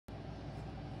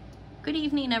Good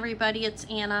evening, everybody. It's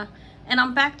Anna, and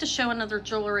I'm back to show another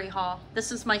jewelry haul.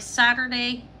 This is my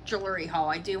Saturday jewelry haul.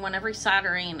 I do one every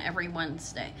Saturday and every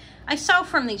Wednesday. I sell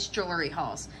from these jewelry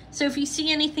hauls, so if you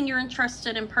see anything you're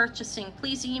interested in purchasing,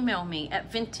 please email me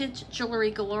at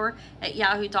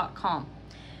vintagejewelrygalore@yahoo.com.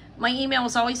 My email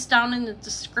is always down in the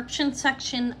description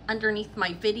section underneath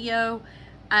my video,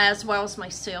 as well as my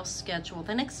sales schedule.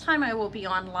 The next time I will be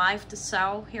on live to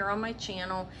sell here on my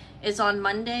channel is on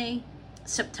Monday,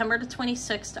 September the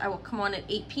 26th. I will come on at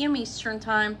 8 p.m. Eastern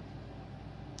time,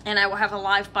 and I will have a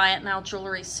live buy it now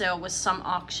jewelry sale with some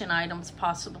auction items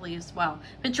possibly as well.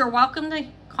 But you're welcome to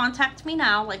contact me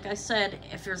now, like I said,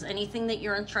 if there's anything that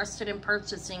you're interested in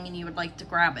purchasing and you would like to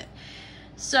grab it.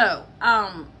 So,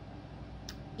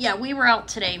 yeah, we were out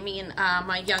today. Me and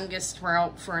my youngest were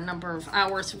out for a number of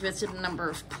hours, visited a number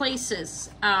of places.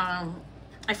 I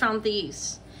found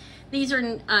these. These are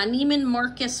Neiman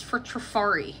Marcus for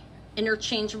Trifari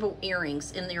interchangeable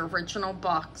earrings in the original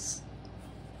box.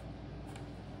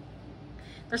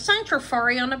 They're signed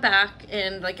Trifari on the back,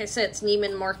 and like I said, it's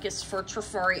Neiman Marcus for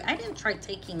Trifari. I didn't try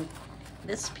taking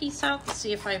this piece out to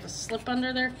see if I have a slip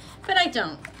under there, but I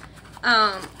don't.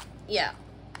 Yeah,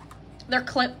 they're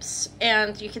clips,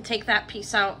 and you can take that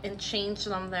piece out and change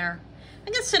them there.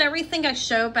 Like I said, everything I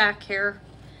show back here,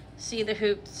 see the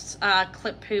hoops,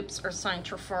 clip hoops are signed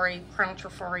Trifari, crown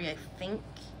Trifari, I think.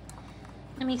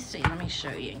 Let me see, let me show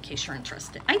you in case you're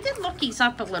interested. I did look these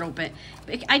up a little bit.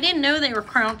 I didn't know they were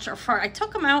crown Trifari. I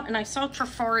took them out and I saw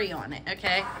Trifari on it,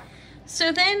 okay?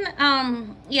 So then,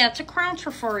 yeah, it's a crown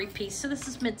Trifari piece. So this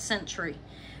is mid-century.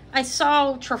 I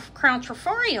saw crown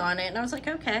Trifari on it and I was like,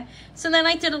 okay. So then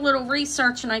I did a little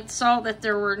research and I saw that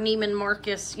there were Neiman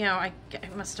Marcus, you know, I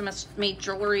must have made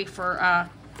jewelry for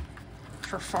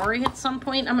Trifari at some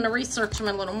point. I'm going to research them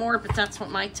a little more, but that's what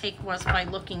my take was by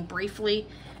looking briefly.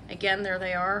 Again, there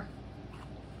they are.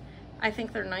 I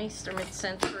think they're nice. They're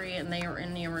mid-century, and they are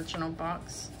in the original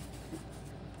box.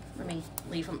 Let me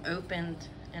leave them opened,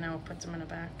 and I will put them in the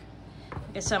back. I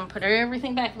guess I'm put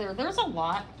everything back there. There's a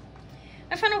lot.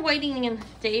 I found a Whiting and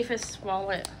Davis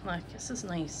wallet. Look, this is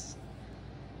nice.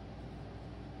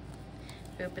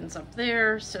 Opens up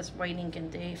there. Says Whiting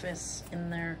and Davis in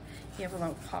there. You have a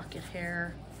little pocket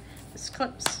here. This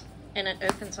clips, and it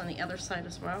opens on the other side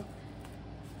as well.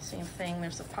 Same thing,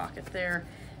 there's a pocket there,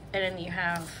 and then you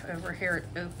have over here it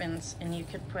opens and you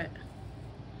could put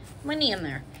money in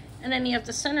there, and then you have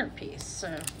the centerpiece.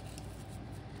 So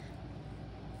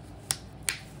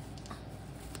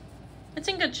it's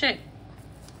in good shape.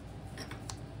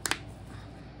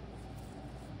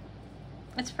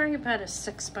 It's probably about a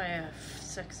 6 by a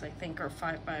 6, I think, or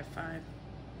 5 by 5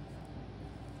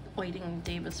 Whiting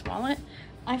Davis wallet.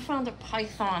 I found a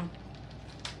python.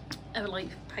 I like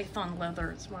python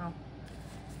leather as well.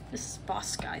 This is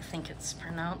Bosca, I think it's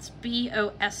pronounced.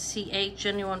 B-O-S-C-A,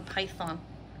 genuine python.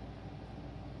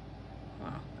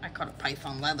 Well, I call it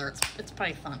python leather. It's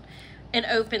python. It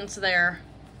opens there.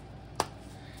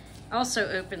 Also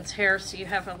opens here, so you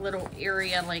have a little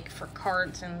area like for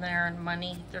cards in there and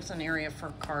money. There's an area for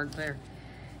a card there.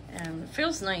 And it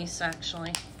feels nice,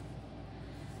 actually.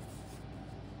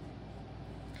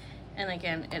 And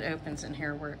again, it opens in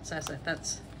here where it says it.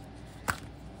 That's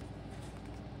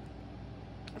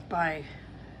by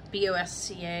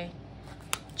B-O-S-C-A,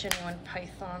 genuine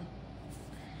python.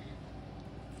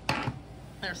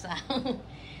 There's that.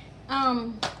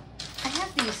 I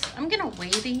have these. I'm gonna weigh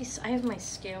these. I have my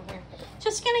scale here.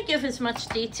 Just gonna give as much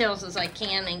details as I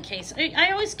can in case.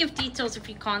 I always give details if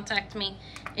you contact me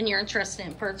and you're interested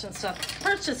in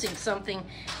purchasing something.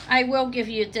 I will give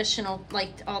you additional,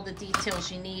 like all the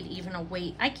details you need, even a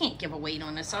weight. I can't give a weight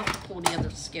on this. I'll have to pull the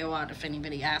other scale out if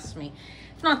anybody asks me.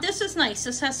 If not, this is nice.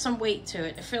 This has some weight to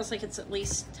it. It feels like it's at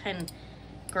least 10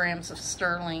 grams of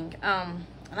sterling.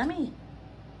 Let me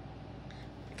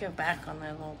go back on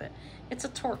that a little bit. It's a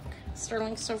torque,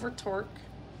 sterling silver torque.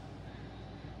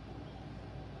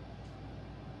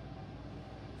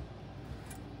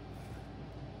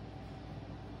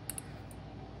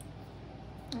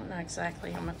 I don't know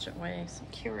exactly how much it weighs. I'm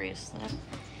curious though.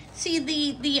 See,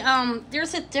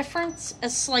 there's a difference, a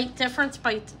slight difference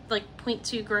by like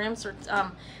 0.2 grams. Or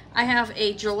I have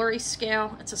a jewelry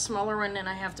scale. It's a smaller one, and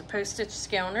I have the postage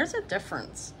scale, and there's a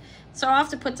difference. So I'll have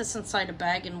to put this inside a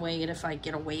bag and weigh it if I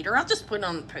get a weight, or I'll just put it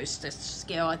on the postage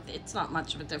scale. It's not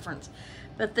much of a difference.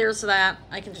 But there's that.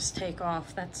 I can just take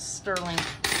off. That's sterling.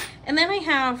 And then I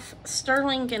have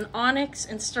sterling and onyx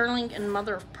and sterling and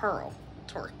mother of pearl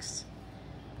torques.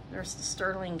 There's the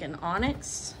sterling and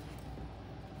onyx.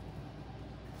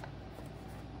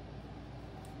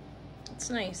 It's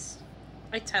nice.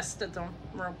 I tested them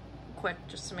real quick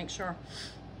just to make sure.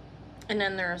 And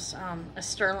then there's a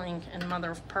sterling and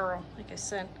mother of pearl, like I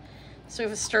said. So we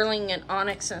have a sterling and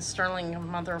onyx and a sterling and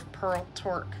mother of pearl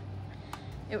torque.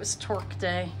 It was torque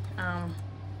day.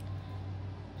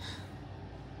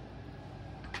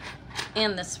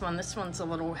 And this one's a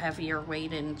little heavier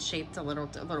weighted and shaped a little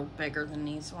bigger than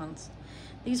these ones.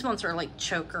 These ones are like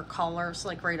choker collars,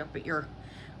 like right up at your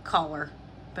collar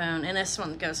bone. And this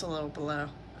one goes a little below,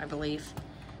 I believe.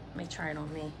 Let me try it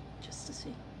on me just to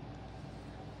see.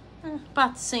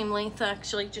 About the same length,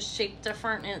 actually, just shaped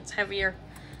different, and it's heavier.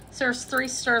 So there's 3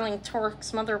 sterling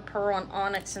torques, mother of pearl and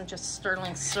onyx, and just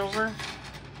sterling silver.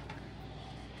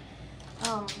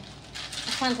 I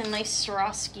found a nice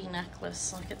Swarovski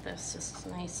necklace. Look at this. This is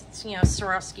nice. It's, you know,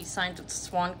 Swarovski signed with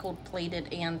swan gold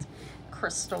plated and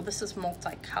crystal. This is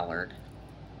multicolored.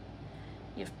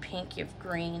 You have pink, you have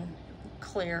green,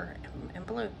 clear, and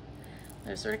blue.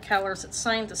 Those are the colors. It's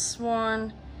signed to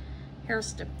swan.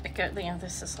 Here's the, you know,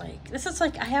 this is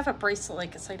like, I have a bracelet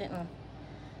like this. I didn't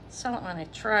sell it when I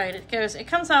tried. It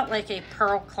comes out like a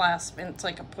pearl clasp, and it's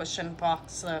like a push-in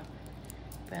box, so.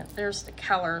 But there's the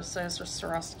colors. Those are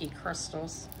Swarovski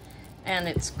crystals. And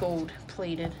it's gold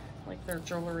plated, like their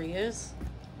jewelry is.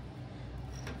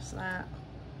 There's that.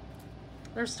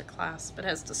 There's the clasp. It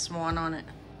has the swan on it.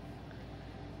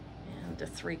 And the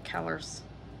 3 colors.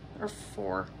 Or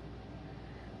 4.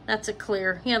 That's a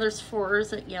clear. Yeah, there's 4.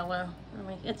 Is it yellow? I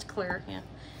mean, it's clear, yeah.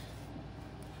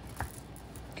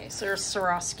 Okay, so there's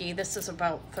Swarovski. This is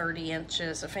about 30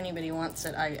 inches. If anybody wants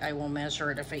it, I will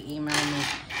measure it if they email me.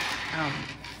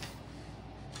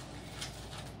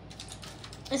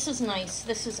 This is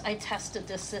nice. I tested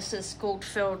this. This is gold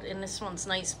filled, and this one's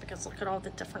nice because look at all the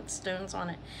different stones on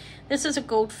it. This is a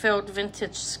gold filled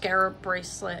vintage Scarab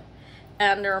bracelet,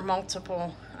 and there are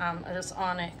multiple. There's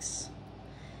onyx.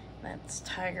 That's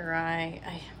tiger eye.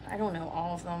 I don't know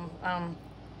all of them.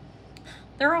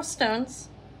 They're all stones,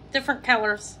 different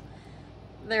colors.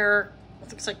 It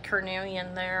looks like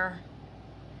carnelian there.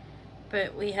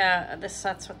 But we have this,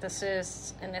 that's what this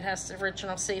is, and it has the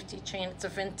original safety chain. It's a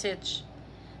vintage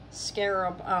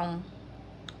Scarab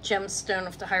gemstone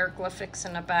with the hieroglyphics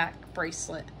in the back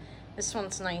bracelet. This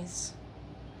one's nice.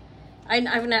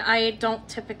 I don't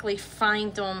typically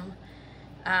find them.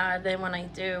 Then when I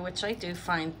do, which I do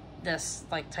find this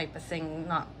like type of thing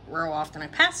not real often. I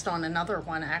passed on another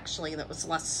one actually that was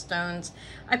less stones.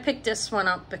 I picked this one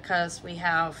up because we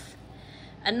have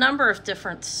a number of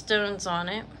different stones on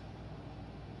it.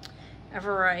 A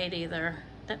variety there.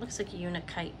 That looks like a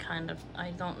unakite kind of.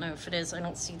 I don't know if it is. I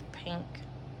don't see the pink.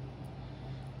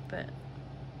 But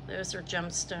those are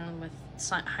gemstone with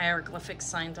hieroglyphics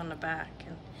signed on the back.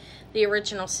 And the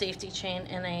original safety chain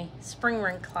in a spring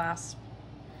ring clasp.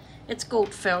 It's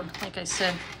gold filled, like I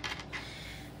said.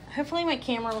 Hopefully my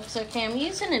camera looks okay. I'm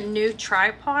using a new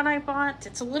tripod I bought.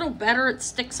 It's a little better. It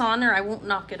sticks on there. I won't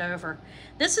knock it over.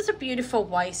 This is a beautiful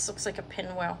Weiss. Looks like a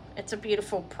pinwheel. It's a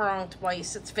beautiful pronged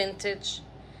Weiss. It's vintage.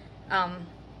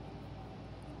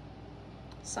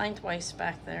 Signed Weiss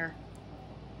back there.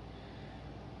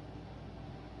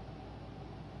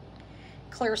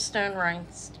 Clear stone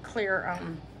rhinestones.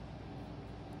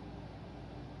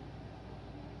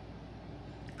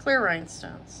 Clear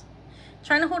rhinestones.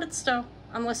 Trying to hold it still.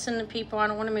 I'm listening to people. I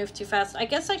don't want to move too fast. I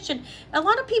guess I should. A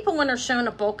lot of people, when they're showing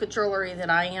a bulk of jewelry that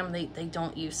I am, they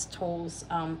don't use tools.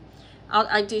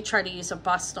 I do try to use a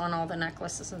bust on all the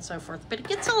necklaces and so forth. But it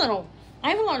gets a little. I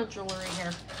have a lot of jewelry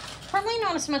here. Probably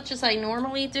not as much as I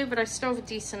normally do, but I still have a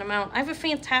decent amount. I have a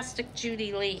fantastic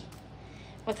Judy Lee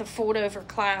with a fold-over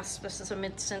clasp. This is a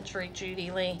mid-century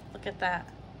Judy Lee. Look at that.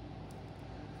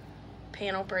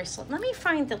 Panel bracelet. Let me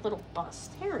find the little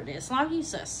bust. Here it is. I'll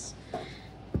use this.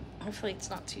 Hopefully it's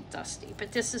not too dusty.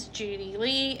 But this is Judy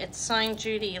Lee. It's signed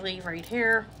Judy Lee right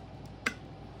here.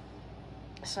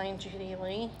 Signed Judy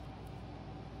Lee.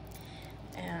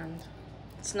 And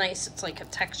it's nice. It's like a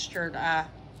textured,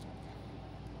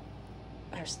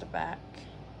 there's the back.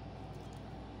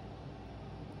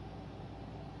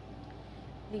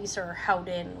 These are held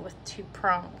in with 2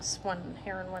 prongs. One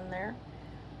here and one there.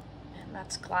 And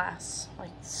that's glass.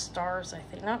 Like stars, I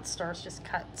think. Not stars, just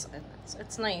cuts.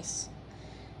 It's nice.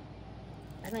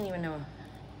 I don't even know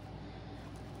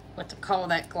what to call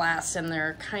that glass in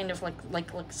there. Kind of like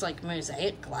looks like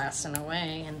mosaic glass in a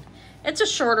way. And it's a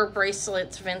shorter bracelet.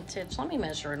 It's vintage. Let me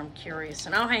measure it. I'm curious.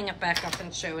 And I'll hang it back up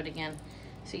and show it again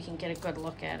so you can get a good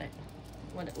look at it.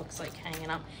 What it looks like hanging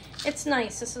up. It's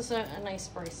nice. This is a nice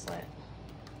bracelet.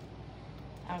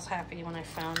 I was happy when I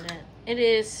found it.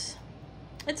 It's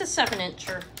a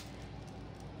 7-incher.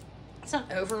 It's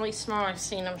not overly small. I've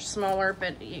seen them smaller,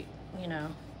 but you know,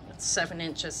 it's 7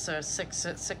 inches, so six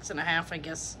and a half, I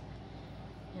guess.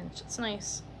 Inch. It's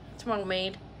nice. It's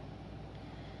Mermaid.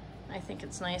 I think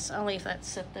it's nice. I'll leave that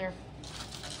sit there.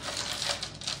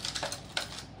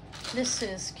 This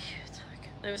is cute.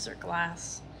 Those are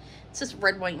glass. It's just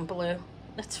red, white, and blue.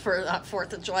 That's for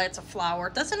 4th of July. It's a flower.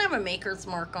 It doesn't have a maker's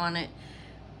mark on it,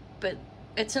 but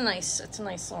it's a nice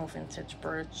little vintage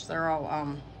brooch. They're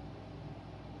all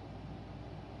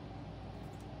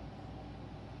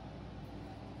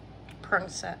prong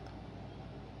set.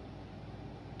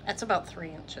 That's about 3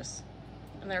 inches.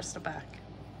 And there's the back.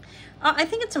 I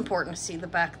think it's important to see the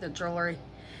back of the jewelry.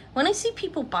 When I see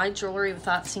people buy jewelry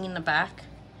without seeing the back,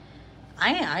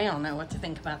 I don't know what to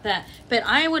think about that. But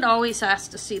I would always ask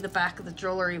to see the back of the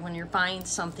jewelry when you're buying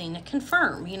something to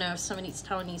confirm. You know, if somebody's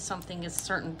telling you something is a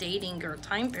certain dating or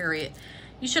time period,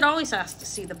 you should always ask to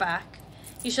see the back.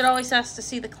 You should always ask to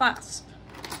see the clasp.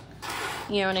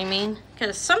 You know what I mean?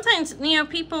 Because sometimes, you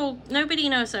know, nobody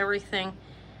knows everything.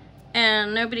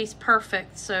 And nobody's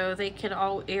perfect, so they could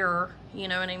all err. You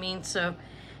know what I mean? So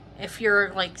if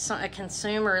you're like a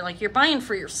consumer, like you're buying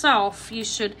for yourself, you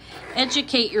should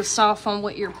educate yourself on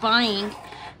what you're buying,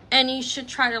 and you should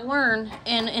try to learn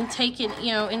and take it,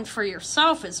 you know, in for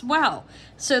yourself as well.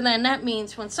 So then that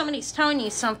means when somebody's telling you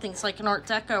something's like an Art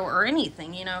Deco or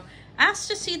anything, you know, ask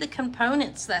to see the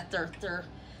components that they're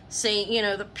saying, you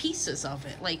know, the pieces of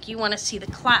it. Like you want to see the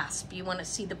clasp, you want to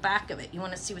see the back of it, you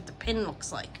want to see what the pin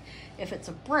looks like if it's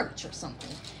a brooch or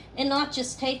something. And not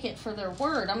just take it for their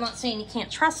word. I'm not saying you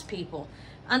can't trust people.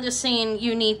 I'm just saying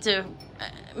you need to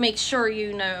make sure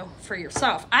you know for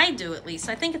yourself. I do, at least.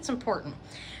 I think it's important.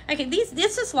 Okay,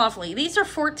 this is lovely. These are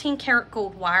 14 karat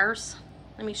gold wires.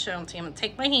 Let me show them to you. I'm going to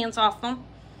take my hands off them.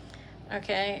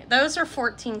 Okay, those are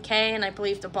 14K, and I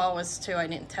believe the ball was too. I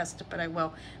didn't test it, but I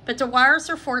will. But the wires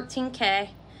are 14K.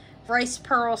 Rice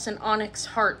pearls and onyx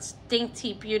hearts.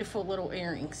 Dainty, beautiful little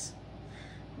earrings.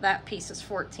 That piece is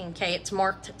 14K. It's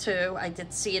marked too. I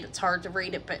did see it. It's hard to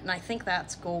read it, but I think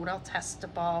that's gold. I'll test the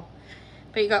ball.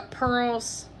 But you got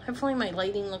pearls. Hopefully my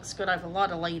lighting looks good. I have a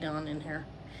lot of light on in here.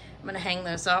 I'm going to hang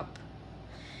those up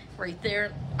right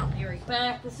there. I'll be right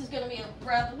back. This is going to be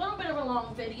a little bit of a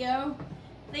long video.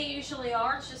 They usually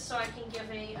are. It's just so I can give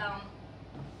an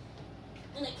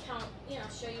account, you know,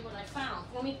 show you what I found.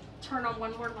 Let me turn on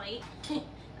one more light.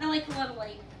 I like a lot of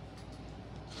light.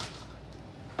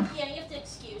 Yeah, you have to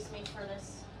excuse me for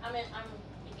this. I'm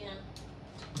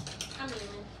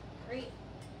human, right?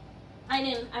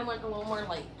 I want a little more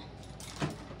light.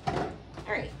 All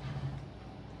right.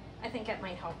 I think that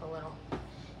might help a little.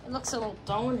 It looks a little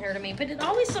dull in here to me, but it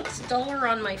always looks duller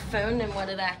on my phone than what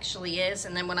it actually is.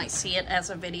 And then when I see it as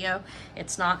a video,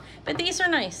 it's not. But these are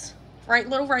nice, right?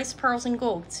 Little rice pearls in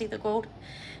gold. See the gold?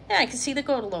 Yeah, I can see the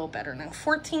gold a little better now.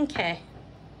 14K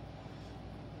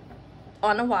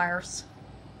on the wires.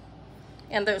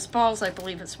 And those balls, I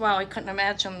believe, as well. I couldn't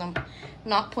imagine them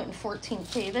not putting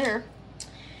 14K there.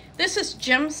 This is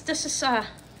gems. This is, let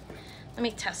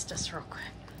me test this real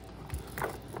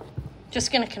quick.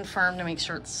 Just going to confirm to make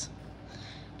sure it's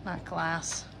not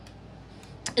glass.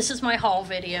 This is my haul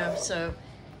video, so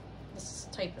this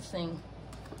type of thing.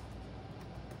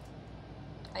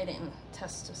 I didn't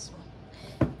test this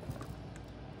one.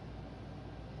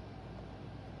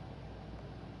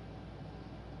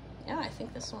 Yeah, I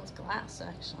think this one's glass,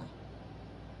 actually.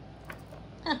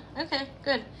 Huh, okay,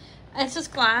 good. It's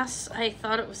just glass. I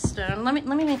thought it was stone. Let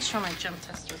me make sure my gem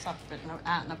tester's up at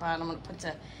the bottom. I'm going to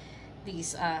put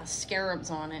these scarabs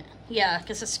on it. Yeah,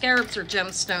 because the scarabs are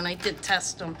gemstone. I did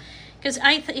test them. Because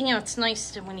you know, it's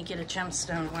nice when you get a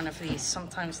gemstone one of these.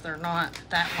 Sometimes they're not.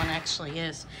 That one actually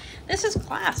is. This is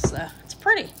glass, though. It's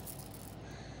pretty.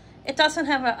 It doesn't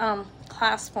have a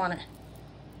clasp on it.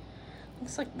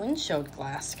 Looks like windshield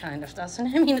glass, kind of, doesn't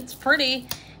it? I mean, it's pretty,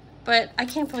 but I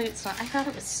can't believe it's not. I thought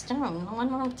it was stone. One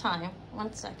more time.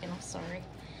 1 second. I'm sorry.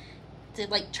 To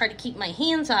like try to keep my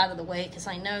hands out of the way because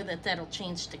I know that that'll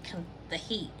change the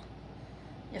heat.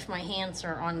 If my hands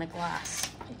are on the glass,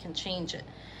 it can change it.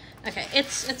 Okay,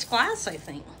 it's glass, I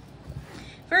think.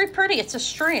 Very pretty. It's a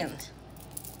strand.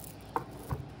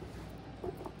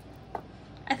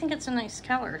 I think it's a nice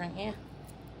color, don't you?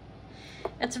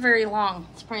 It's very long.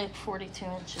 It's probably like 42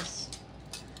 inches.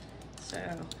 So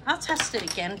I'll test it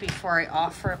again before I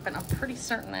offer it, but I'm pretty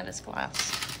certain that it's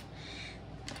glass.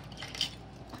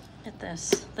 Look at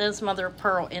this. There's mother of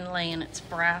pearl inlay and it's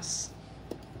brass.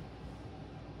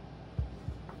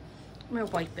 I'm gonna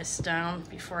wipe this down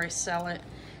before I sell it.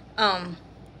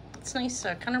 It's nice.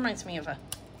 Kind of reminds me of a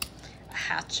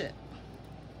hatchet.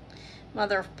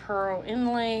 Mother of pearl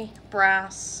inlay,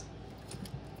 brass.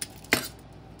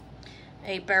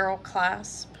 A barrel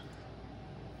clasp.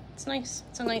 It's nice.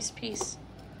 It's a nice piece.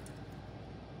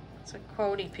 It's a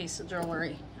quality piece of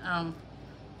jewelry.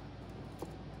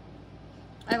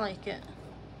 I like it.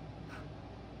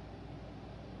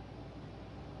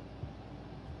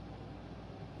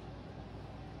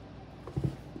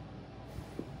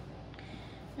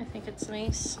 I think it's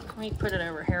nice. Let me put it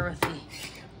over here with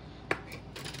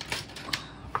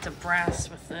the brass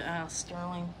with the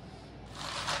sterling.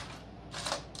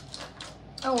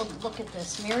 Oh, look at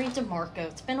this, Mary DeMarco.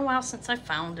 It's been a while since I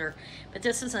found her, but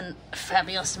this is a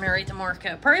fabulous Mary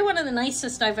DeMarco. Probably one of the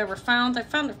nicest I've ever found. I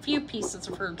found a few pieces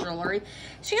of her jewelry.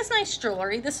 She has nice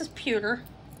jewelry. This is pewter.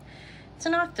 It's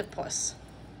an octopus.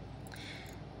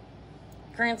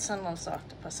 Grandson loves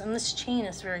octopus, and this chain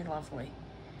is very lovely.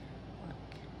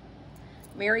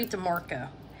 Mary DeMarco.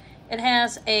 It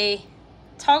has a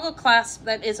toggle clasp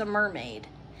that is a mermaid,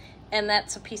 and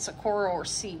that's a piece of coral or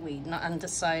seaweed, not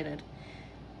undecided.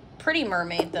 Pretty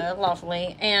mermaid though,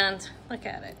 lovely, and look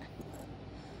at it.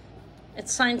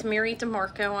 It's signed Mary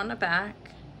DeMarco on the back.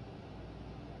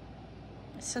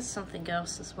 It says something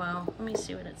else as well. Let me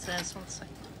see what it says. 1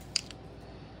 second.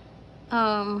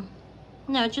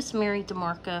 No, just Mary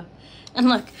DeMarco. And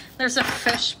look, there's a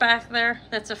fish back there.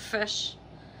 That's a fish.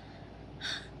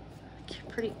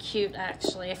 Pretty cute,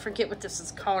 actually. I forget what this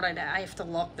is called. I have to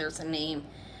look. There's a name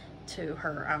to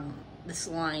her, this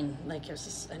line. Like, there's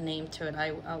just a name to it.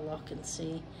 I'll look and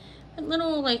see. But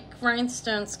little, like,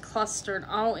 rhinestones clustered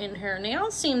all in here, and they all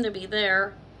seem to be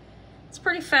there. It's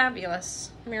pretty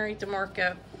fabulous. Mary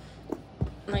DeMarco.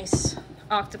 Nice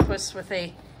octopus with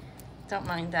a, don't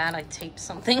mind that. I taped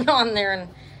something on there, and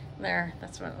there.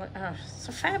 That's what,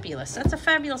 so fabulous. That's a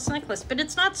fabulous necklace. But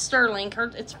it's not sterling.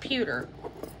 It's pewter.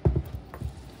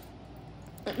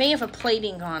 It may have a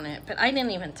plating on it, but I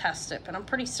didn't even test it, but I'm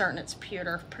pretty certain it's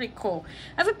pewter. Pretty cool.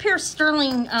 I have a pair of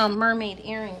sterling mermaid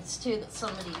earrings, too, that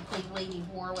somebody, big lady,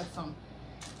 wore with them.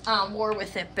 Wore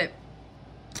with it, but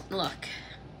look.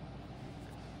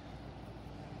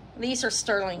 These are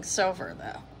sterling silver,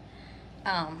 though.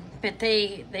 But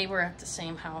they were at the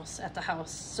same house,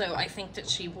 so I think that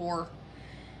she wore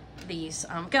these.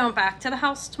 Going back to the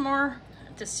house tomorrow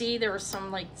to see, there were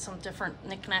some different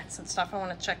knickknacks and stuff I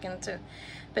want to check into.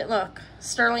 But look,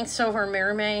 sterling silver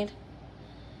mermaid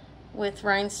with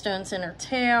rhinestones in her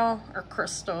tail, or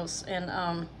crystals, and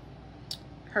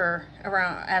her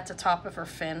around at the top of her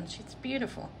fin. She's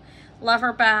beautiful. Love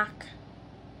her back.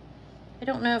 I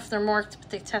don't know if they're marked, but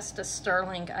they test as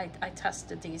sterling. I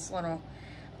tested these little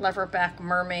leatherback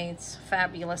mermaids.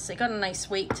 Fabulous. They got a nice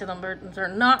weight to them. They're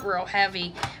not real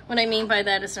heavy. What I mean by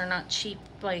that is they're not cheap,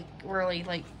 like really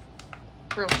like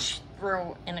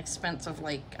real inexpensive,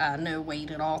 like no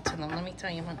weight at all to them. Let me tell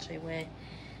you how much they weigh.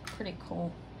 Pretty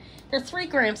cool. They're 3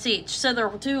 grams each, so they're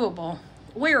doable,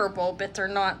 wearable, but they're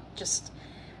not just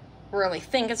really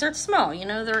thin because they're small. You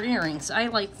know, they're earrings. I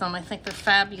like them. I think they're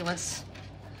fabulous.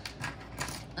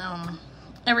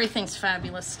 Everything's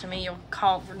fabulous to me. You'll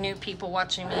call for new people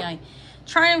watching me. I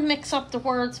try and mix up the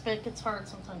words, but it's hard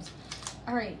sometimes.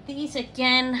 All right, these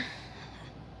again.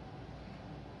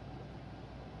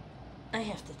 I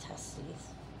have to test these.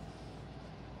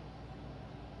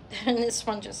 And this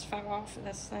one just fell off of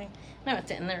this thing. No, it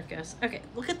didn't. There it goes. Okay,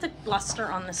 look at the luster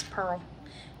on this pearl.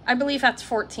 I believe that's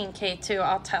 14K too.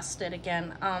 I'll test it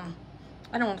again. I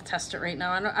don't want to test it right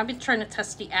now. I've been trying to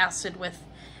test the acid with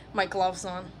my gloves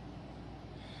on,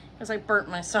 because I burnt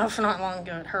myself not long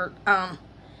ago. It hurt.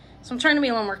 So I'm trying to be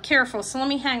a little more careful. So let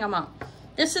me hang them up.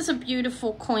 This is a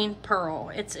beautiful coin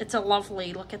pearl. It's a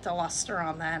lovely, look at the luster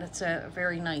on that. It's a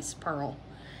very nice pearl.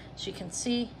 As you can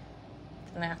see,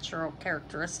 the natural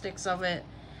characteristics of it.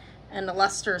 And the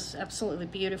luster is absolutely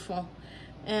beautiful.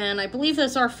 And I believe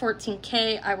those are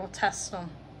 14K. I will test them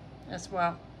as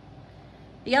well.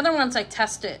 The other ones I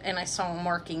tested and I saw them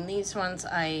working. These ones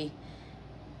I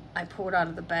pulled out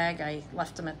of the bag. I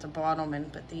left them at the bottom,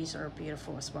 but these are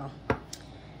beautiful as well.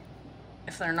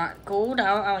 If they're not gold,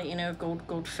 I'll let you know,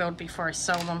 gold filled before I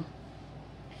sell them.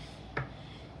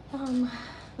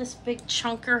 This big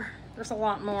chunker, there's a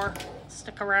lot more.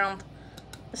 Stick around.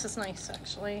 This is nice,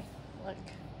 actually. Look,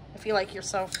 if you like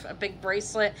yourself a big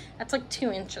bracelet, that's like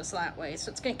 2 inches that way,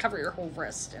 so it's gonna cover your whole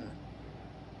wrist. And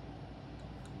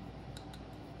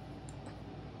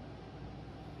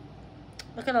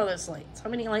look at all those lights. How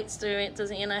many lights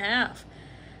does Anna have?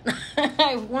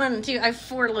 I have 1, 2, I have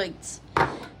 4 lights.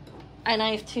 And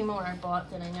I have 2 more I bought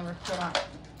that I never put on.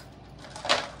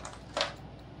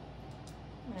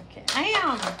 Okay,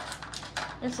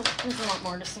 there's a lot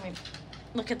more. Just let me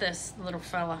look at this little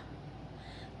fella,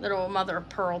 little mother of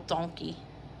pearl donkey.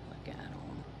 Look at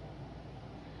him.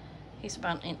 He's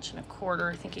about 1.25 inches.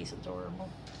 I think he's adorable.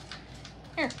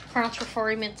 Here, Crown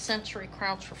Trifari, mid-century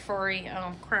Crown Trifari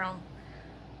crown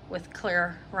with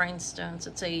clear rhinestones.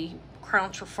 It's a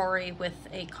Crown Trifari with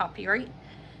a copyright.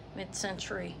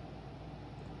 mid-century.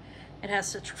 It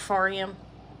has the Trifarium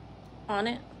on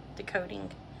it, the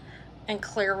coating, and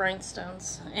clear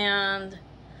rhinestones. And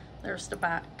there's the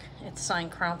back. It's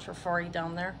signed Crown Trifari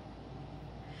down there.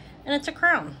 And it's a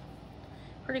crown.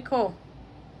 Pretty cool.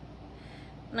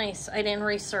 Nice. I didn't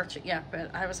research it yet,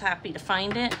 but I was happy to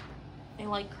find it. I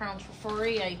like Crown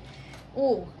Trifari.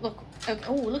 Oh, look.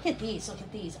 Oh, look at these. Look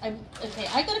at these. Okay,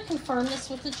 I gotta confirm this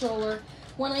with the jeweler.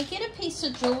 When I get a piece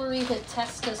of jewelry that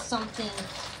tests us something,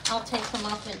 I'll take them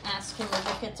up and ask him to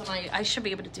look at them. I should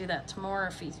be able to do that tomorrow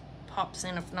if he pops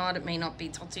in. If not, it may not be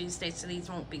till Tuesday, so these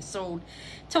won't be sold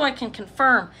till I can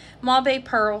confirm. Mabe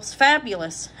pearls,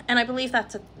 fabulous. And I believe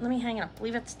that's let me hang it up. I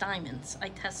believe it's diamonds. I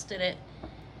tested it.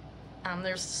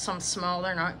 There's some small.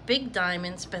 They're not big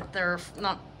diamonds, but they're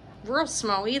not real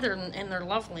small either, and they're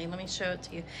lovely. Let me show it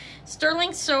to you.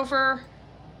 Sterling silver,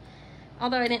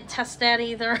 although I didn't test that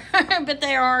either. But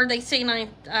they say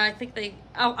I think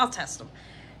I'll test them.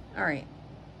 All right.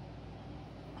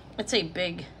 It's a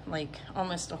big, like,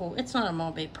 almost a whole, it's not a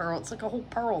Mabe pearl, it's like a whole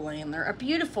pearl laying there. A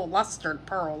beautiful lustered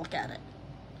pearl, look at it.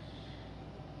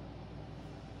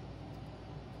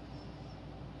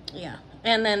 Yeah,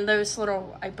 and then those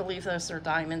little, I believe those are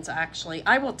diamonds, actually.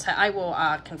 I will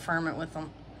confirm it with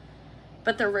them.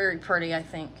 But they're very pretty, I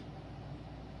think.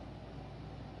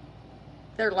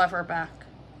 They're lever back.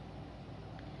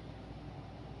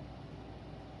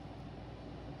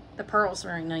 The pearl's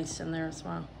very nice in there as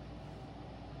well.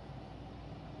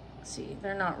 See,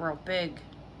 they're not real big.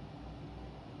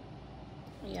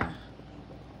 Yeah.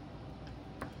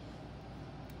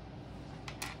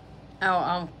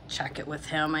 I'll check it with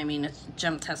him. I mean, it's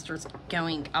gem testers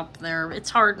going up there. It's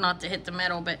hard not to hit the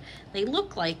metal, but they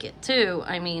look like it too.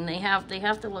 I mean, they have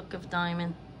the look of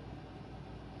diamond.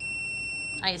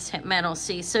 I just hit metal,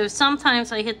 see. So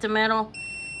sometimes I hit the metal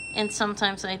and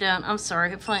sometimes I don't. I'm sorry,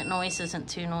 hopefully that noise isn't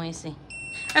too noisy.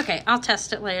 Okay, I'll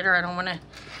test it later. I don't want to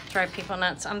drive people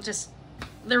nuts.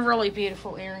 They're really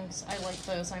beautiful earrings. I like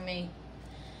those. I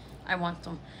want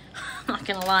them. I'm not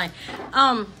gonna lie.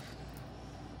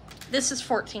 This is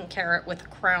 14 karat with a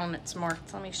crown that's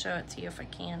marked. Let me show it to you if I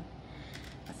can.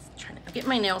 I'm trying to get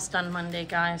my nails done Monday,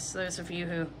 guys. Those of you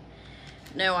who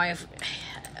know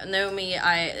me,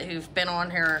 who've been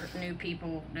on here, new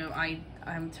people know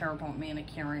I'm terrible at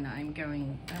manicuring. I'm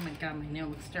going, oh my god, my nail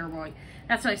looks terrible.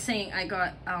 That's what I was saying. I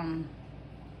got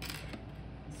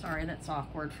sorry, that's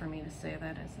awkward for me to say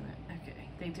that, isn't it? Okay,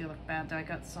 they do look bad though. I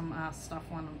got some stuff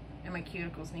on them and my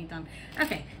cuticles need done.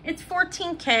 Okay, it's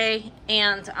 14K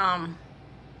and a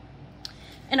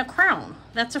crown.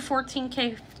 That's a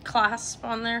 14K clasp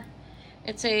on there.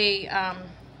 It's a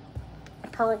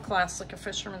pearl clasp like a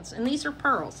fisherman's, and these are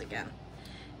pearls again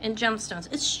and gemstones.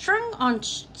 It's strung on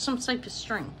some type of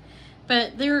string,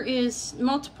 but there is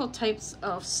multiple types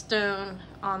of stone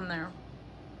on there.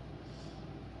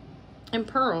 And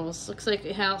pearls. Looks like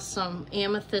it has some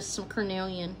amethyst, some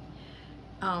carnelian.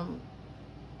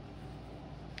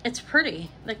 It's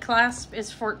pretty. The clasp is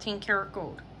 14 karat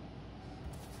gold.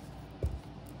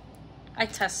 I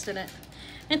tested it.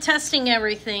 And testing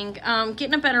everything,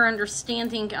 getting a better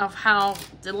understanding of how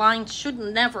the line should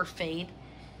never fade.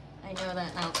 I know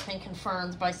that now. It's been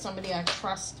confirmed by somebody I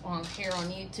trust on here on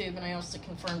YouTube, and I also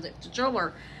confirmed it to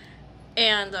jeweler.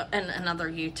 And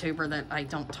another YouTuber that I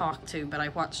don't talk to, but I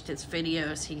watched his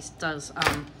videos. He does,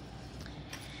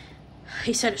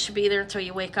 he said it should be there until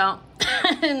you wake up.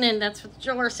 And then that's what the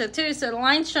jeweler said too. So the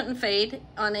line shouldn't fade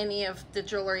on any of the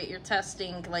jewelry you're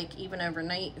testing, like even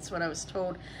overnight, is what I was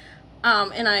told.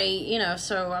 And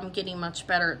so I'm getting much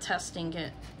better at testing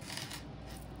it.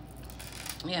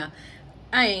 Yeah.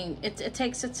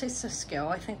 It's a skill.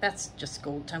 I think that's just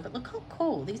gold tone, but look how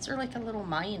cool. These are like a little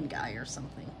Mayan guy or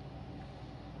something.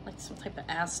 Like some type of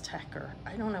Aztec, or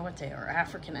I don't know what they are.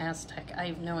 African Aztec. I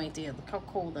have no idea. Look how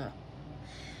cool the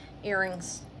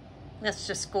earrings. That's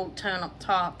just gold tone up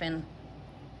top, and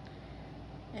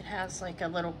it has like a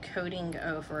little coating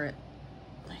over it.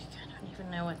 Like, I don't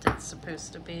even know what that's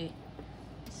supposed to be.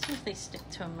 Let's see if they stick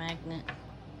to a magnet.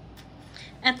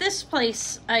 At this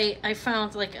place, I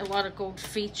found like a lot of gold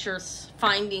features,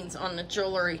 findings on the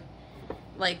jewelry.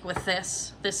 Like with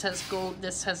this. This has gold,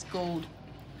 this has gold.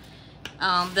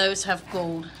 Those have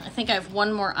gold. I think I have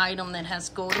one more item that has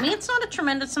gold. I mean, it's not a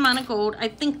tremendous amount of gold. I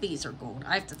think these are gold.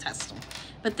 I have to test them.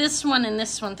 But this one and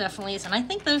this one definitely is. And I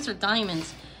think those are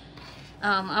diamonds.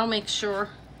 I'll make sure.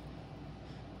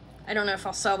 I don't know if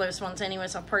I'll sell those ones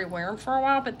anyways. I'll probably wear them for a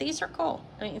while. But these are cool,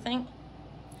 don't you think?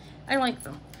 I like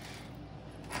them.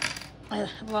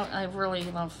 I really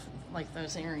love like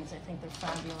those earrings. I think they're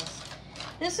fabulous.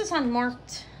 This is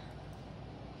unmarked.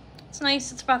 It's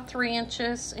nice. It's about 3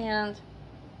 inches, and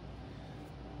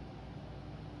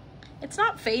It's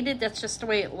not faded, that's just the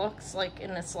way it looks like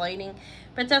in this lighting.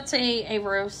 But that's a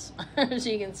rose. As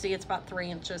you can see, it's about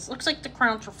 3 inches. Looks like the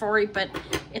Crown Trifari, but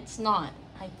it's not.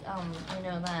 I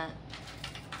know that.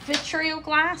 Vitriol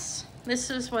glass. This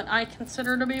is what I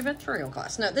consider to be vitriol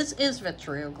glass. No, this is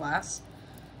vitriol glass.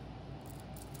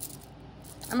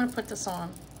 I'm going to put this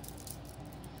on.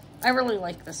 I really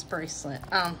like this bracelet.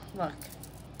 Look.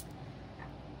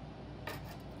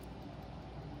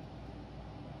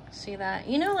 See that?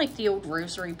 You know, like the old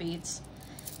rosary beads.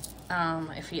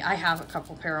 I have a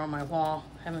couple pair on my wall.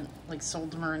 Haven't like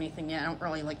sold them or anything yet. I don't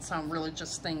really like some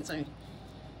religious things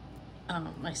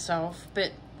myself,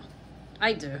 but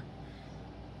I do.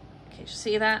 Okay, you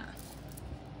see that?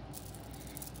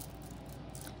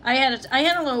 I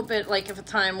had a little bit like of a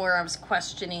time where I was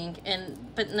questioning,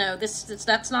 but no,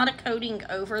 that's not a coating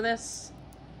over this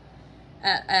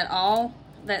at all.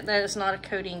 That is not a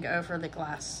coating over the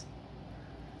glass.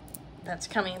 That's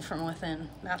coming from within.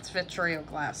 That's vitriol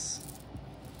glass.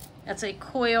 That's a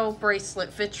coil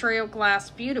bracelet, vitriol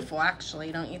glass. Beautiful,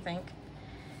 actually, don't you think?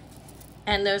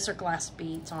 And those are glass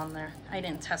beads on there. I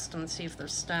didn't test them to see if they're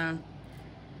stone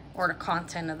or the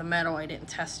content of the metal. I didn't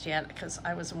test yet because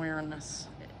I was wearing this.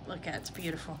 Look at it, it's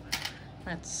beautiful.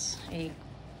 That's a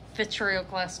vitriol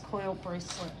glass coil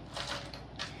bracelet.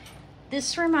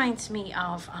 This reminds me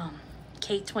of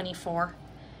K24.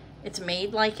 It's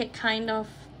made like it, kind of.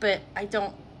 But I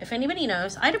don't, if anybody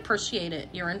knows, I'd appreciate it,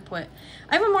 your input.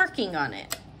 I have a marking on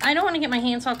it. I don't want to get my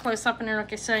hands all close up in there.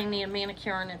 Like I said, I need a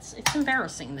manicure, and it's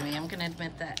embarrassing to me. I'm going to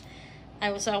admit that.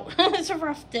 I was out. It was a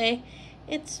rough day.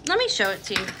 Let me show it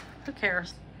to you. Who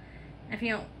cares? If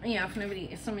you don't,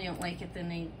 if somebody don't like it, then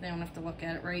they don't have to look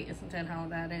at it, right? Isn't that how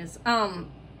that is? My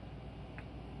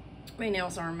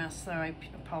nails are a mess, though. I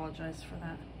apologize for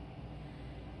that.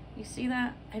 You see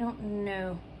that? I don't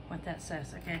know what that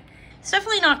says, okay? It's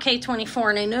definitely not K24,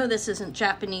 and I know this isn't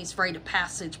Japanese rite of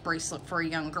passage bracelet for a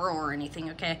young girl or anything,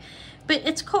 okay? But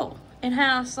it's cool. It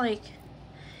has, like,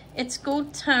 it's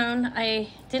gold tone. I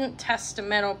didn't test the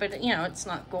metal, but, it's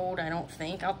not gold, I don't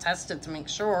think. I'll test it to make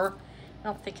sure. I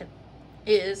don't think it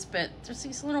is, but there's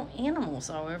these little animals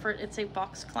all over it. It's a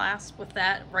box clasp with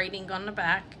that writing on the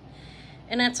back.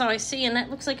 And that's all I see, and that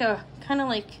looks like a, kind of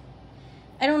like,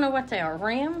 I don't know what they are,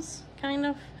 rams, kind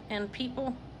of, and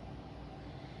people.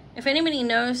 If anybody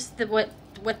knows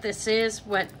what this is,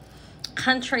 what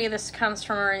country this comes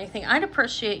from or anything, I'd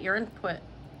appreciate your input,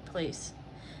 please.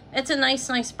 It's a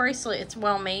nice bracelet. It's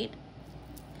well made.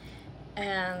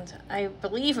 And I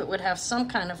believe it would have some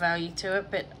kind of value to it,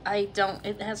 but I don't.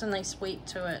 It has a nice weight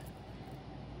to it.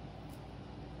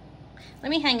 Let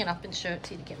me hang it up and show it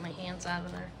to you to get my hands out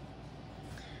of there,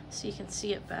 so you can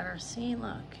see it better. See,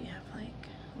 look, you have like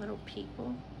little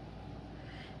people.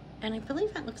 And I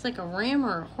believe that looks like a ram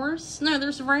or a horse. No,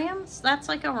 there's rams. That's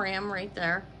like a ram right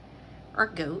there. Or a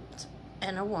goat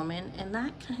and a woman. And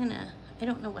that kind of, I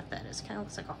don't know what that is. Kind of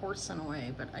looks like a horse in a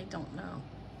way, but I don't know.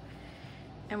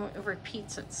 And it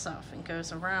repeats itself and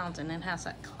goes around, and it has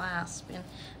that clasp. And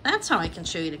that's how I can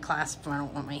show you the clasp if I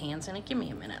don't want my hands in it. Give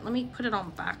me a minute. Let me put it on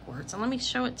backwards. And let me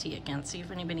show it to you again. See if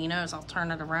anybody knows. I'll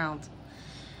turn it around.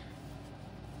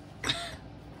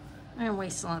 I'm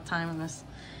wasting a lot of time on this.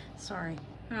 Sorry.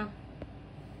 Oh.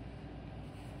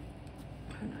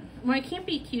 Hold on. Well, I can't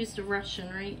be accused of rushing,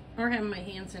 right? Or having my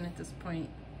hands in at this point.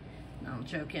 No, I'm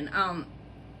joking.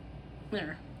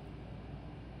 There.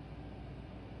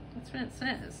 That's what it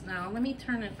says. Now, let me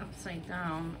turn it upside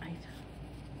down.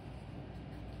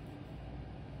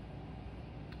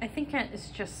 I think that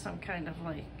is just some kind of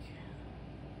like...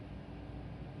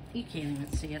 You can't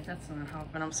even see it. That's not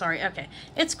helping. I'm sorry. Okay.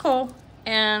 It's cool.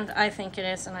 And I think it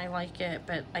is, and I like it,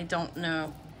 but I don't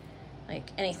know like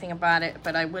anything about it,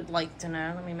 but I would like to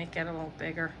know. Let me make it a little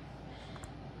bigger.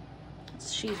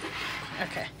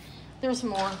 Okay, there's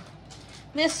more.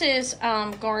 This is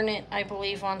garnet, I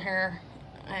believe, on her.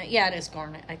 Yeah, it is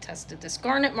garnet. I tested this.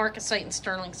 Garnet, marcasite, and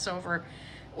sterling silver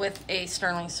with a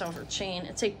sterling silver chain.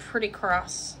 It's a pretty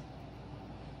cross.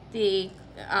 The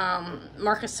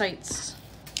marcasites.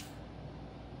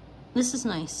 This is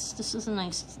nice. This is a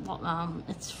nice,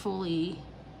 it's fully,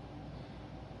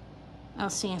 I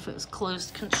was seeing if it was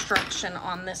closed construction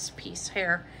on this piece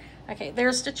here. Okay,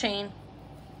 there's the chain.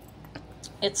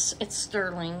 It's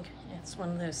sterling. It's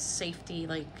one of those safety,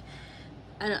 like,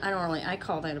 I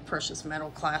call that a precious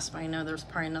metal clasp. I know there's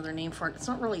probably another name for it. It's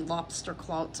not really lobster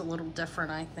claw. It's a little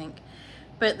different, I think.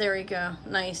 But there you go.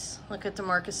 Nice. Look at the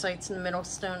marcasites in the middle.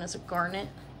 Stone is a garnet.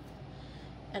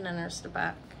 And then there's the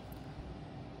back.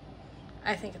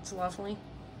 I think it's lovely.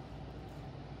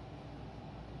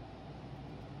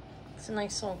 It's a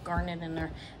nice little garnet in there.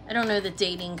 I don't know the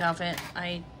dating of it.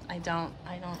 I don't.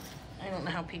 I don't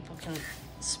know how people can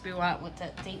spew out what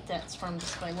that date that's from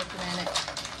just by looking at it.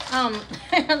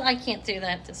 I can't do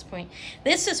that at this point.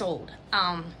 This is old.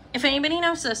 If anybody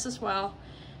knows this as well,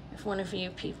 if one of you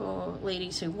people,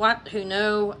 ladies who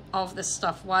know of this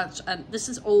stuff, watch. This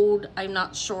is old. I'm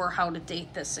not sure how to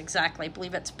date this exactly. I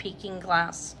believe it's peaking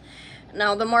glass.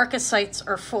 Now the Marcasites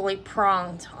are fully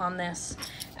pronged on this,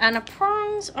 and the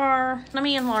prongs are. Let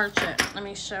me enlarge it. Let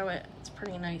me show it. It's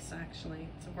pretty nice actually.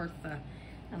 It's worth the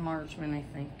enlargement, I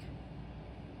think.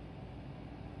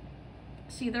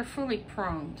 See, they're fully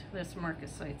pronged, this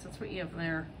Marcasites. That's what you have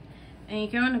there. And you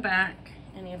go in the back,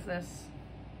 any of this,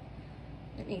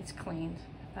 it needs cleaned.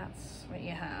 That's what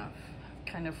you have.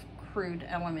 Kind of crude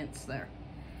elements there.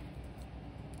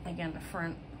 Again, the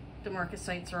front, the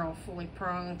Marcasites are all fully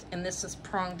pronged, and this is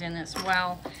pronged in as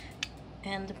well.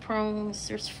 And the prongs,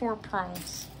 there's 4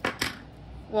 prongs.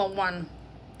 Well, one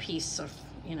piece of,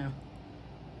 you know.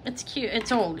 It's cute.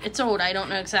 It's old. It's old. I don't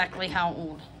know exactly how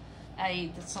old.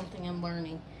 That's something I'm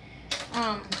learning.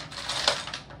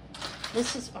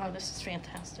 This is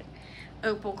fantastic.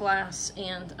 Opal glass,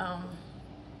 and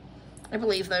I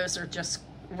believe those are just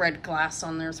red glass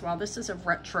on there as well. This is a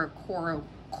retro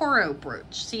Coro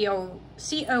brooch,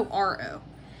 C-O-R-O.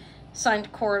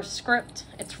 Signed Coro script.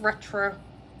 It's retro.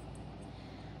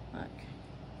 Look.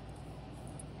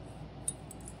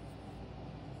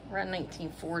 Around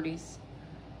 1940s.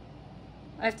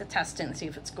 I have to test it and see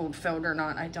if it's gold filled or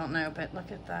not. I don't know, but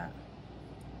look at that.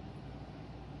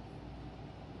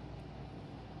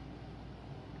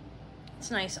 It's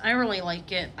nice. I really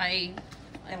like it. I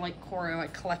like Coro. I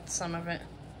collect some of it,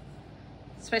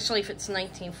 especially if it's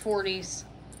 1940s.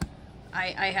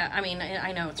 I mean,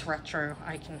 I know it's retro.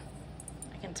 I can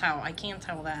tell. I can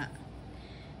tell that,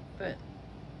 but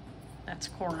that's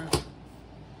Coro.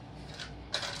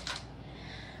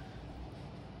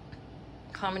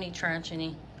 Comedy,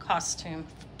 tragedy, costume,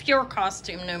 pure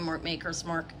costume, no more maker's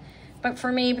mark. But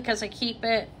for me, because I keep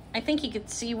it, I think you could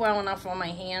see well enough on my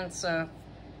hand, so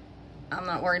I'm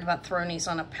not worried about throwing these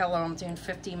on a pillow. I'm doing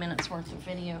 50 minutes worth of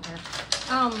video here.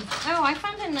 Oh, I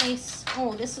found a nice,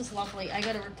 oh, this is lovely. I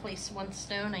gotta replace one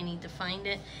stone. I need to find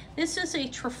it. This is a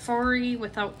Trifari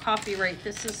without copyright.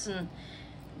 This is an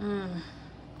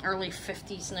early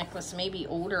 50s necklace, maybe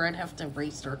older. I'd have to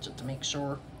research it to make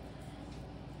sure.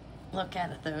 Look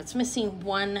at it though. It's missing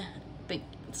one big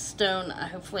stone.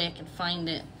 Hopefully I can find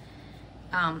it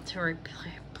to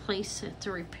replace it, to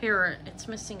repair it. It's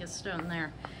missing a stone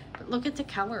there. But look at the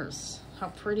colors. How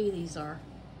pretty these are.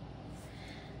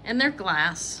 And they're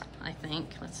glass, I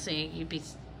think. Let's see.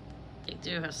 They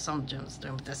do have some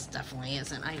gemstone, but this definitely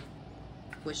isn't.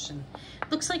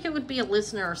 Looks like it would be a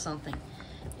Lisner or something.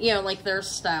 You know, like their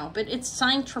style. But it's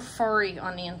signed Trifari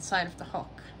on the inside of the hook.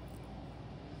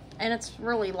 And it's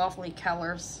really lovely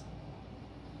colors.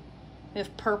 We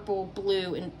have purple,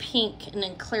 blue, and pink, and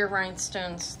then clear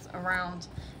rhinestones around.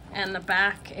 And the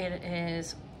back, it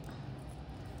is,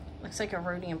 looks like a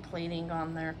rhodium plating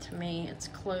on there to me. It's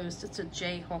closed. It's a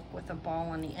J hook with a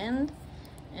ball on the end.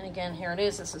 And again, here it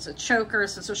is. This is a choker.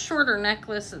 This is a shorter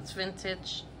necklace. It's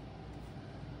vintage.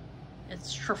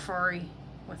 It's Trifari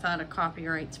without a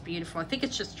copyright. It's beautiful. I think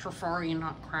it's just Trifari and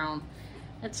not crown.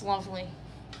 It's lovely.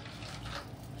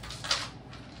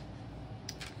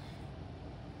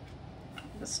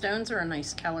 The stones are a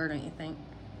nice color, don't you think?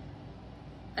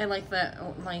 I like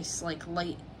that nice, like,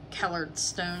 light colored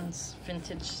stones.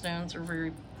 Vintage stones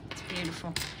are it's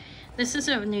beautiful. This is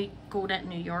a Goldette,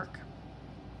 New York.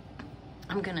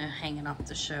 I'm gonna hang it up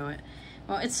to show it.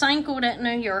 Well, it's signed Goldette,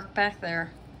 New York back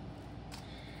there.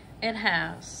 It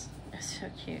has, it's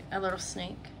so cute, a little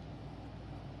snake.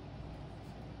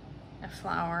 A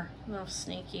flower, a little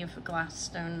snaky with a glass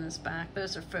stone in his back.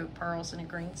 Those are faux pearls and a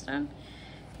green stone.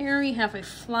 Here we have a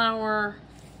flower.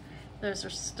 Those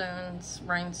are stones,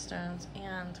 rhinestones,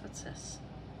 and what's this?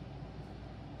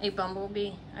 A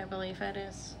bumblebee, I believe that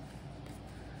is.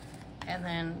 And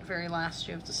then very last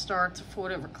you have the star. It's a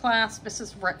fold over clasp. This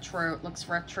is retro. It looks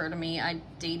retro to me. I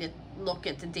look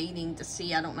at the dating to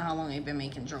see. I don't know how long I've been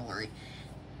making jewelry.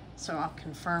 So I'll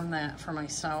confirm that for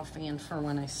myself and for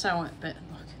when I sell it. But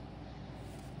look,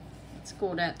 it's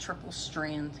Goldette triple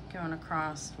strand going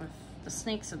across with the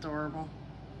snake's adorable.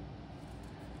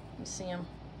 You see him?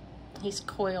 He's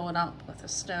coiled up with a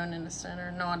stone in the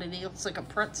center, knotted. He looks like a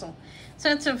pretzel.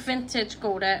 So it's a vintage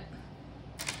Goldette,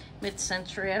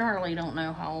 mid-century. I don't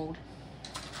know how old.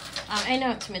 I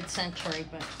know it's mid-century,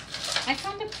 but I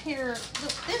found a pair.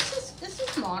 Look, this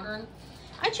is modern.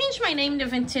 I changed my name to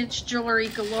Vintage Jewelry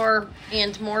Galore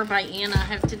and More by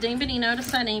Anna. Did anybody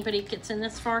notice that? Anybody gets in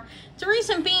this far? The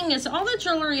reason being is all the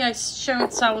jewelry I show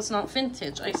and sell is not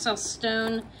vintage. I sell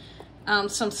stone,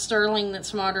 some sterling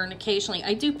that's modern occasionally.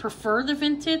 I do prefer the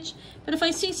vintage, but if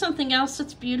I see something else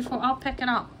that's beautiful, I'll pick it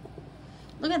up.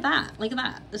 Look at that. Look at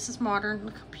that. This is modern.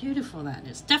 Look how beautiful that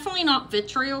is. Definitely not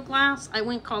vitriol glass. I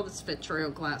wouldn't call this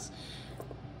vitriol glass.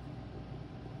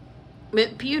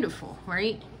 But beautiful,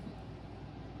 right?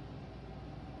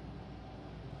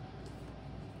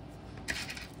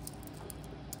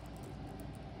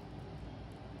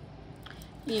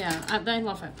 Yeah, I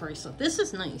love that bracelet. This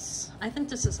is nice. I think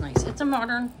this is nice. It's a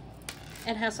modern.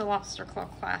 It has a lobster claw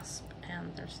clasp,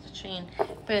 and there's the chain.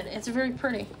 But it's very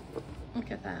pretty. Look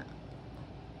at that.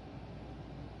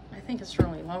 I think it's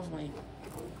really lovely.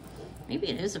 Maybe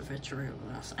it is a vitriol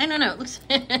glass. I don't know. It looks...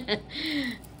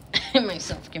 I'm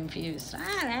myself confused.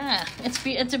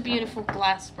 It's a beautiful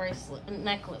glass bracelet,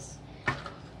 necklace.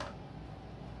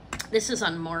 This is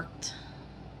unmarked.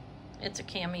 It's a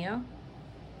cameo.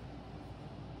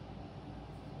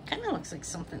 Kind of looks like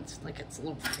something's like it's a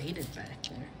little faded back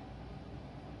there.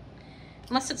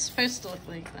 Unless it's supposed to look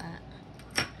like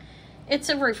that. It's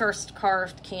a reversed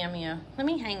carved cameo. Let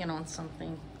me hang it on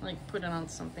something. Like put it on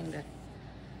something to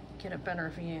get a better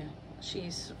view.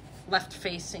 She's left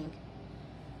facing.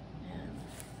 And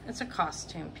it's a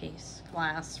costume piece.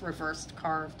 Glass, reversed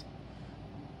carved.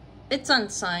 It's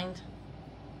unsigned.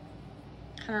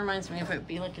 Kind of reminds me of it would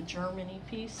be like a Germany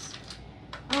piece.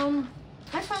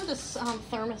 I found this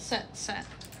Thermoset set.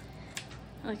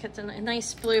 Like it's a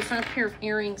nice blue. I found a pair of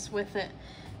earrings with it.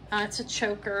 It's a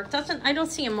choker. I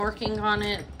don't see a marking on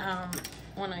it.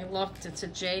 When I looked, it's a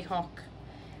Jayhawk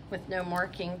with no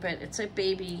marking, but it's a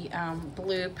baby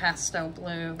blue, pastel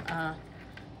blue.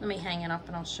 Let me hang it up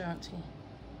and I'll show it to you.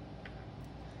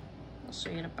 I'll show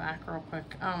you the back real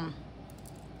quick.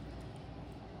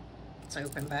 It's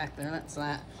open back there. That's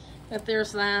that. But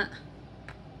there's that.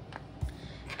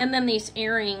 And then these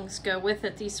earrings go with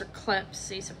it. These are clips.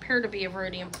 These appear to be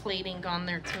iridium plating on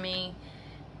there to me.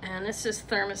 And this is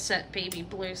Thermoset baby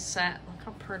blue set. Look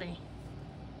how pretty.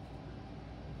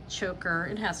 Choker.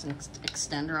 It has an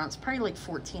extender on. It's probably like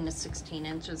 14 to 16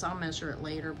 inches. I'll measure it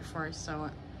later before I sew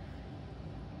it.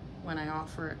 When I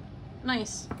offer it.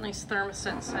 Nice. Nice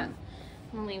Thermoset set. I'm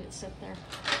going to leave it sit there.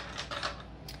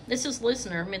 This is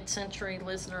Lisner. Mid-century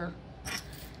Lisner.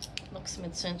 Looks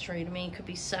mid-century to me. Could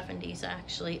be 70s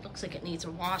actually. It looks like it needs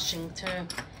a washing too.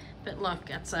 But look,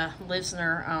 it's a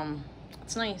Lisner.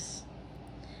 It's nice.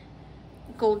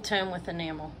 Gold tone with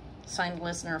enamel. Signed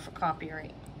Lisner for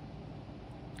copyright.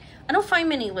 I don't find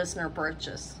many Lisner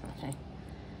brooches. Okay.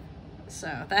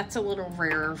 So that's a little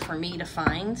rarer for me to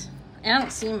find. And I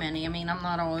don't see many. I mean, I'm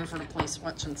not all over the place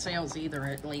watching sales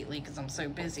either lately because I'm so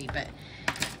busy. But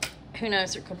who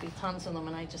knows? There could be tons of them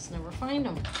and I just never find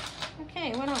them.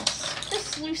 Okay, what else?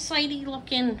 This lucite-y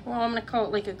looking, well, I'm going to call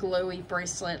it like a glowy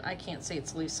bracelet. I can't say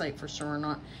it's lucite for sure or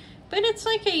not. But it's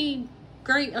like a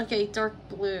great, like a dark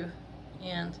blue.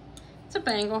 And it's a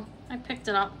bangle. I picked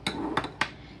it up.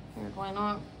 Weird, why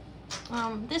not?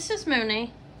 This is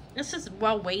Monet. This is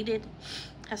well weighted.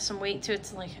 Has some weight to it.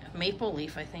 It's like a maple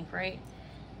leaf, I think, right?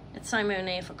 It's signed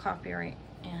Monet for copyright.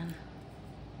 And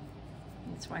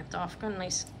it's wiped off. Got a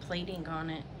nice plating on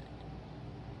it.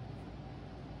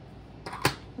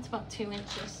 It's about 2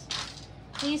 inches.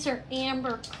 These are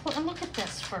amber. And look at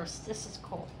this first. This is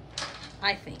cool,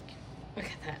 I think. Look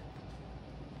at that.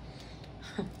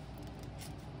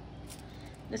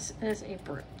 This is a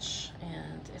brooch,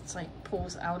 and it's like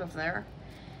pulls out of there.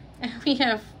 And we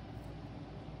have.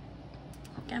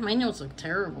 God, my nails look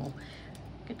terrible.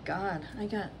 Good God,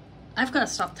 I've got to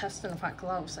stop testing with hot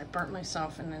gloves. I burnt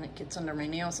myself, and then it gets under my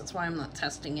nails. That's why I'm not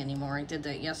testing anymore. I did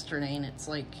that yesterday, and it's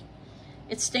like.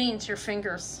 It stains your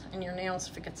fingers and your nails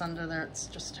if it gets under there. It's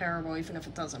just terrible, even if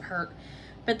it doesn't hurt.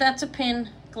 But that's a pin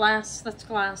glass. That's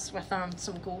glass with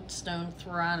some goldstone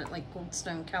throughout it, like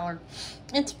goldstone color.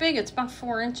 It's big. It's about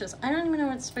 4 inches. I don't even know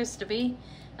what it's supposed to be.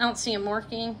 I don't see a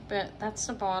marking, but that's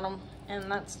the bottom and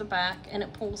that's the back, and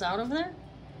it pulls out of there.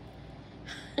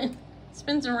 It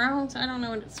spins around. I don't know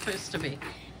what it's supposed to be.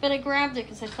 But I grabbed it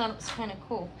because I thought it was kind of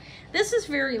cool. This is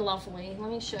very lovely. Let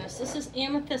me show you. This is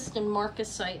Amethyst and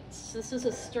Marcasite. This is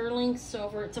a sterling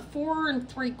silver. It's a 4 3/4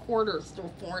 to a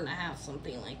 4 1/2,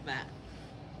 something like that.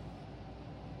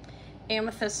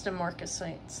 Amethyst and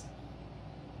Marcasite.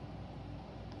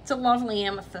 It's a lovely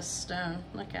amethyst stone.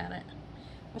 Look at it.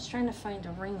 I was trying to find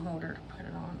a ring holder to put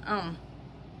it on.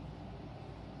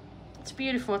 It's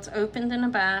beautiful. It's opened in the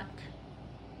back.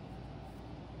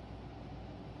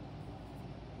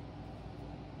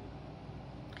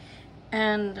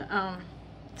 And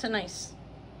it's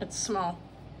small.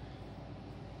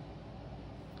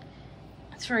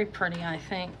 It's very pretty, I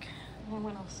think. And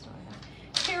what else do I have?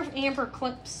 pair of amber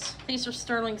clips. These are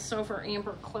sterling silver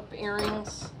amber clip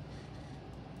earrings.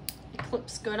 It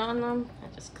clips good on them.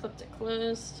 I just clipped it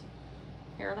closed.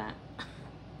 Hear that?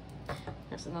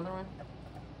 There's another one.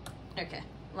 Okay,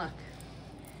 look.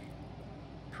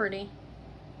 Pretty.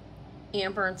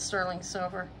 Amber and sterling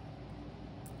silver.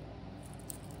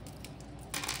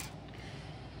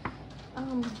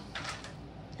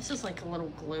 This is like a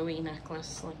little glowy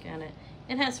necklace. Look at it.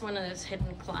 It has one of those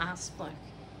hidden clasps. Look.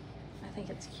 I think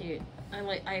it's cute.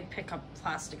 I pick up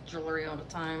plastic jewelry all the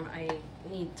time. I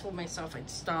told myself I'd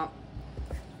stop.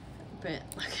 But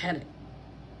look at it.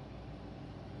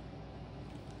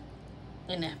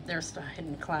 And there's the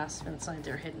hidden clasp inside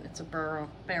there hidden. It's a barrel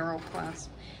clasp.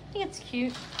 I think it's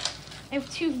cute. I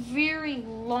have two very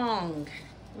long,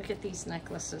 look at these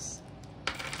necklaces.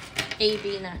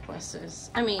 AB necklaces.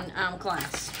 I mean,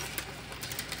 glass.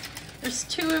 There's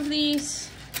two of these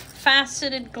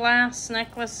faceted glass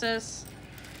necklaces.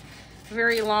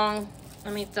 Very long.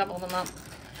 Let me double them up.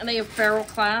 And they have barrel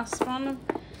clasp on them.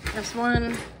 There's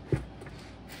one.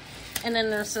 And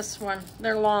then there's this one.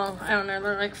 They're long. I don't know.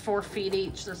 They're like 4 feet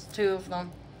each. There's two of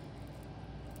them.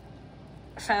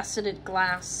 Faceted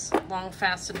glass. Long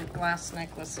faceted glass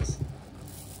necklaces.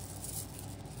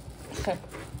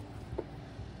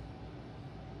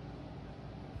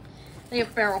 They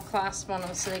have barrel clasp on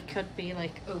them, so they could be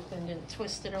like opened and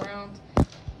twisted around.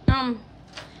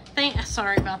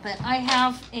 Sorry about that. I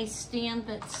have a stand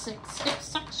that's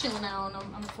suction now, and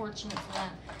I'm unfortunate for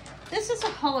that. This is a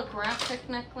holographic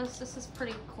necklace. This is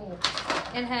pretty cool.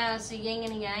 It has a yin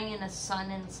and a yang and a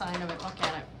sun inside of it. Look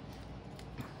at it.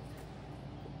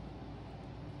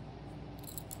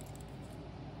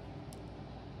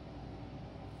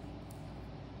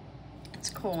 It's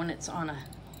cool when it's on a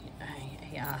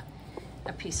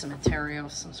piece of material.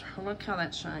 So look how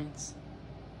that shines.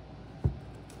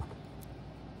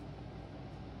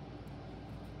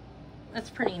 That's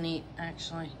pretty neat,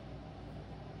 actually.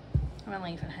 I'm gonna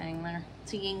leave it hang there.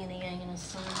 It's a yin and a yang and a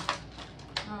sun.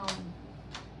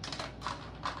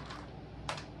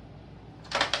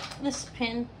 This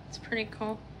pin, it's pretty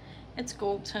cool. It's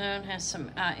gold tone, has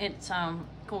some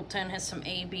gold tone, has some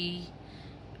AB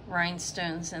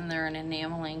rhinestones in there and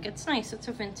enameling. It's nice. It's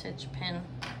a vintage pin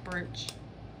brooch.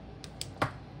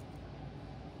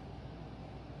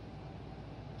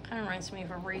 Kind of reminds me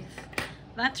of a wreath.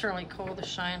 That's really cool to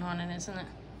shine on it, isn't it?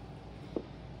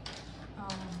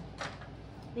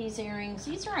 These earrings,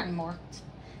 these are unmarked.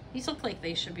 These look like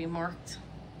they should be marked.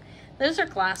 Those are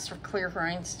glass or clear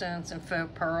rhinestones and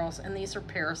faux pearls, and these are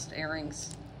pierced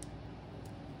earrings.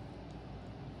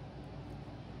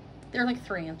 They're like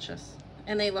 3 inches,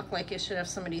 and they look like it should have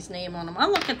somebody's name on them. I'll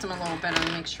look at them a little better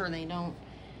to make sure they don't.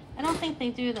 I don't think they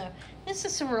do, though. This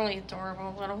is a really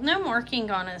adorable little, no marking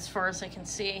on it as far as I can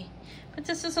see. But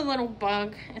this is a little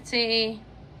bug. It's a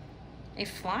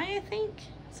fly, I think.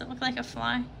 Does it look like a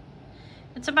fly?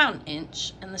 It's about 1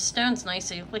 inch, and the stone's nice.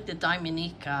 They look like the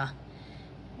diamondique, I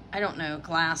don't know,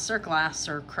 glass or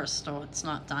crystal. It's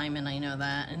not diamond, I know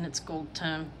that. And it's gold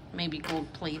tone, maybe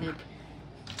gold plated.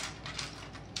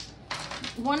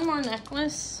 One more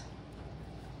necklace.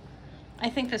 I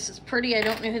think this is pretty. I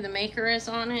don't know who the maker is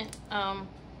on it,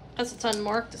 because it's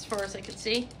unmarked as far as I could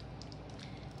see.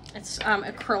 It's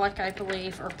acrylic, I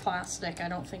believe, or plastic. I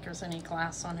don't think there's any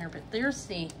glass on here, but there's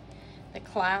the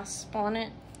clasp on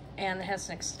it, and it has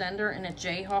an extender and a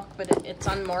J-hook, but it's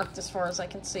unmarked as far as I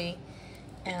can see.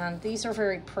 And these are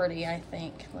very pretty, I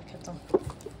think. Look at them.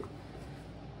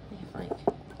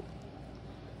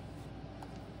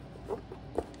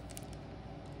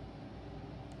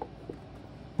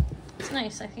 It's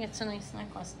nice. I think it's a nice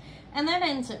necklace. And that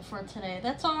ends it for today.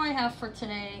 That's all I have for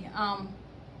today.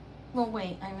 Well,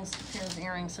 wait, I missed a pair of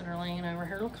earrings that are laying over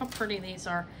here. Look how pretty these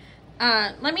are.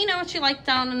 Let me know what you like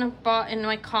down in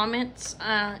my comments.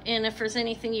 And if there's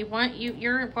anything you want,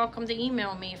 you're welcome to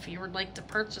email me if you would like to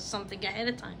purchase something ahead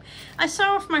of time. I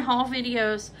saw off my haul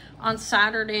videos on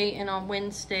Saturday and on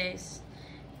Wednesdays.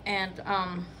 And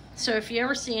so if you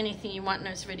ever see anything you want in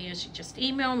those videos, you just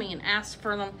email me and ask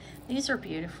for them. These are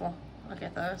beautiful. Look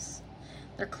at those.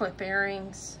 They're clip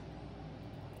earrings.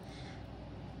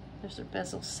 There's a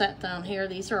bezel set down here.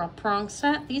 These are a prong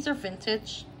set. These are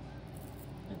vintage.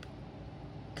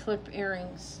 Clip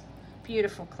earrings.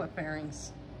 Beautiful clip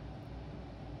earrings.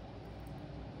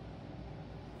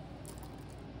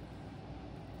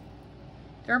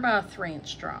 They're about a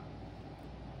 3-inch drop.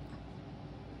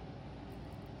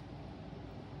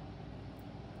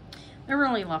 They're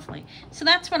really lovely. So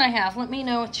that's what I have. Let me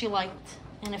know what you liked.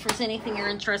 And if there's anything you're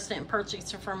interested in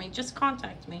purchasing from me, just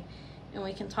contact me and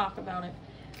we can talk about it.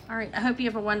 All right, I hope you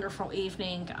have a wonderful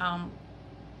evening.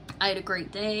 I had a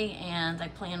great day, and I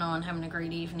plan on having a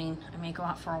great evening. I may go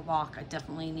out for a walk. I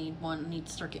definitely need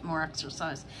to start getting more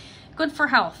exercise. Good for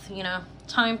health, you know.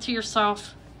 Time to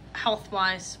yourself,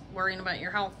 health-wise. Worrying about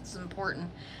your health is important.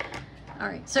 All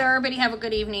right, so everybody have a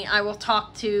good evening. I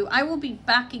will be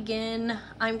back again.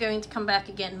 I'm going to come back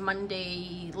again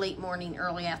Monday, late morning,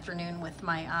 early afternoon with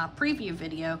my preview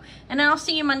video. And then I'll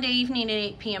see you Monday evening at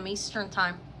 8 p.m. Eastern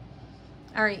time.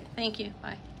 All right, thank you.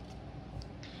 Bye.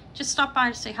 Just stop by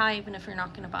to say hi, even if you're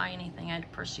not going to buy anything. I'd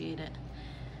appreciate it.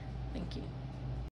 Thank you.